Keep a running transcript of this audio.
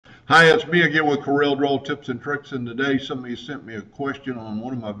Hi, it's me again with Corel Draw Tips and Tricks, and today somebody sent me a question on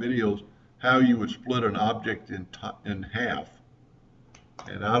one of my videos, how you would split an object in half.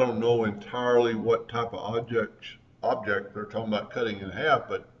 And I don't know entirely what type of object they're talking about cutting in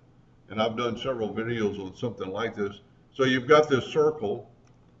half, and I've done several videos on something like this. So you've got this circle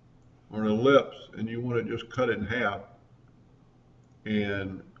or an ellipse, and you want to just cut it in half.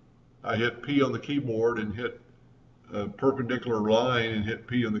 And I hit P on the keyboard and hit a perpendicular line and hit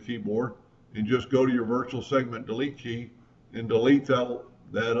P on the keyboard, and just go to your virtual segment delete key and delete the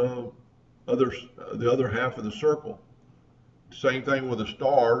other half of the circle. Same thing with a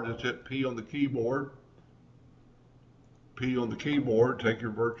star. Just hit P on the keyboard, take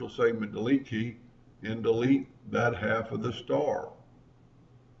your virtual segment delete key and delete that half of the star.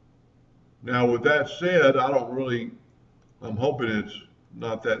 Now with that said, I'm hoping it's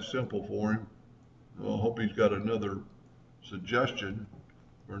not that simple for him. I hope he's got another suggestion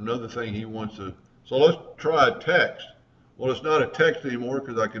or another thing he wants to. So let's try a text. Well, it's not a text anymore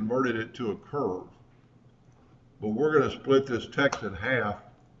because I converted it to a curve. But we're going to split this text in half.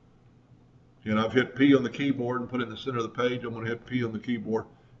 And I've hit P on the keyboard and put it in the center of the page. I'm going to hit P on the keyboard.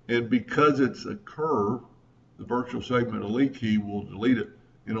 And because it's a curve, the virtual segment delete key will delete it.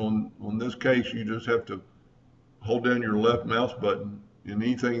 And on this case, you just have to hold down your left mouse button, and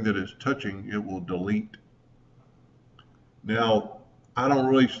anything that is touching, it will delete. Now, I don't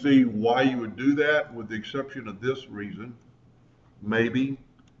really see why you would do that, with the exception of this reason. Maybe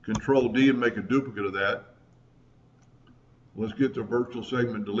Control D and make a duplicate of that. Let's get the virtual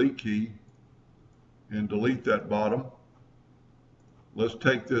segment delete key and delete that bottom. Let's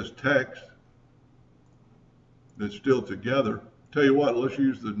take this text that's still together. Tell you what, let's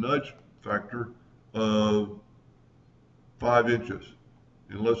use the nudge factor of 5 inches.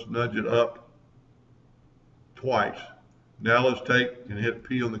 And let's nudge it up twice. Now let's take and hit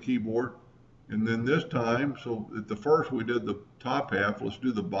P on the keyboard. And then this time, so at the first we did the top half, let's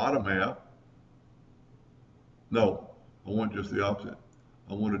do the bottom half. No, I want just the opposite.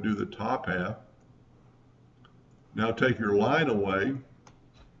 I want to do the top half. Now take your line away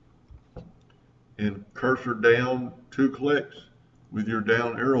and cursor down 2 clicks with your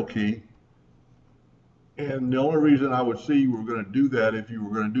down arrow key. And the only reason I would see you were going to do that if you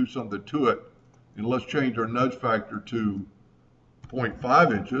were going to do something to it, and let's change our nudge factor to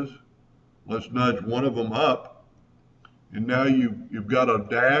 0.5 inches. Let's nudge one of them up, and now you've got a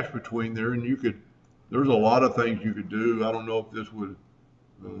dash between there, and there's a lot of things you could do. I don't know if this would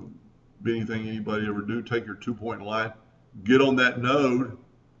be anything anybody ever do. Take your 2-point line, get on that node,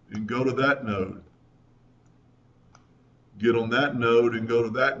 and go to that node. Get on that node and go to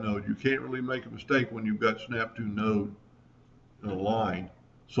that node. You can't really make a mistake when you've got snap to node in a line.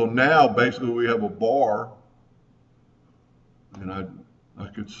 So now basically we have a bar, and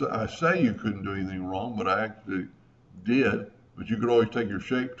I say you couldn't do anything wrong, but I actually did. But you could always take your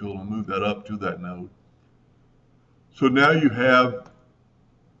shape tool and move that up to that node. So now you have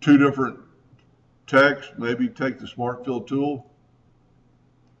 2 different texts. Maybe take the Smart Fill tool.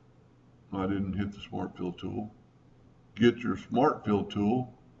 I didn't hit the Smart Fill tool. Get your Smart Fill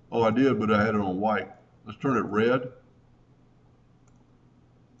tool. Oh, I did, but I had it on white. Let's turn it red.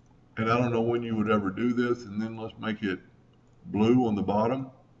 And I don't know when you would ever do this. And then let's make it blue on the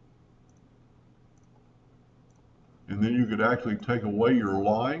bottom. And then you could actually take away your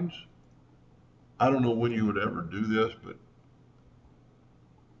lines. I don't know when you would ever do this, but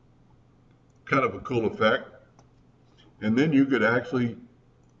kind of a cool effect. And then you could actually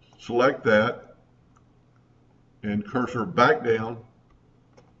select that and cursor back down,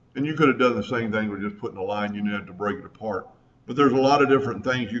 and you could have done the same thing with just putting a line. You didn't have to break it apart, but there's a lot of different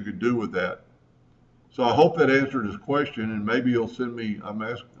things you could do with that. So I hope that answered his question, and maybe he'll send me,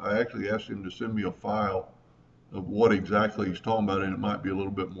 I actually asked him to send me a file of what exactly he's talking about, and it might be a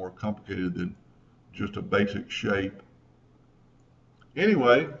little bit more complicated than just a basic shape.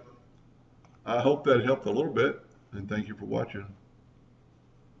 Anyway, I hope that helped a little bit, and thank you for watching.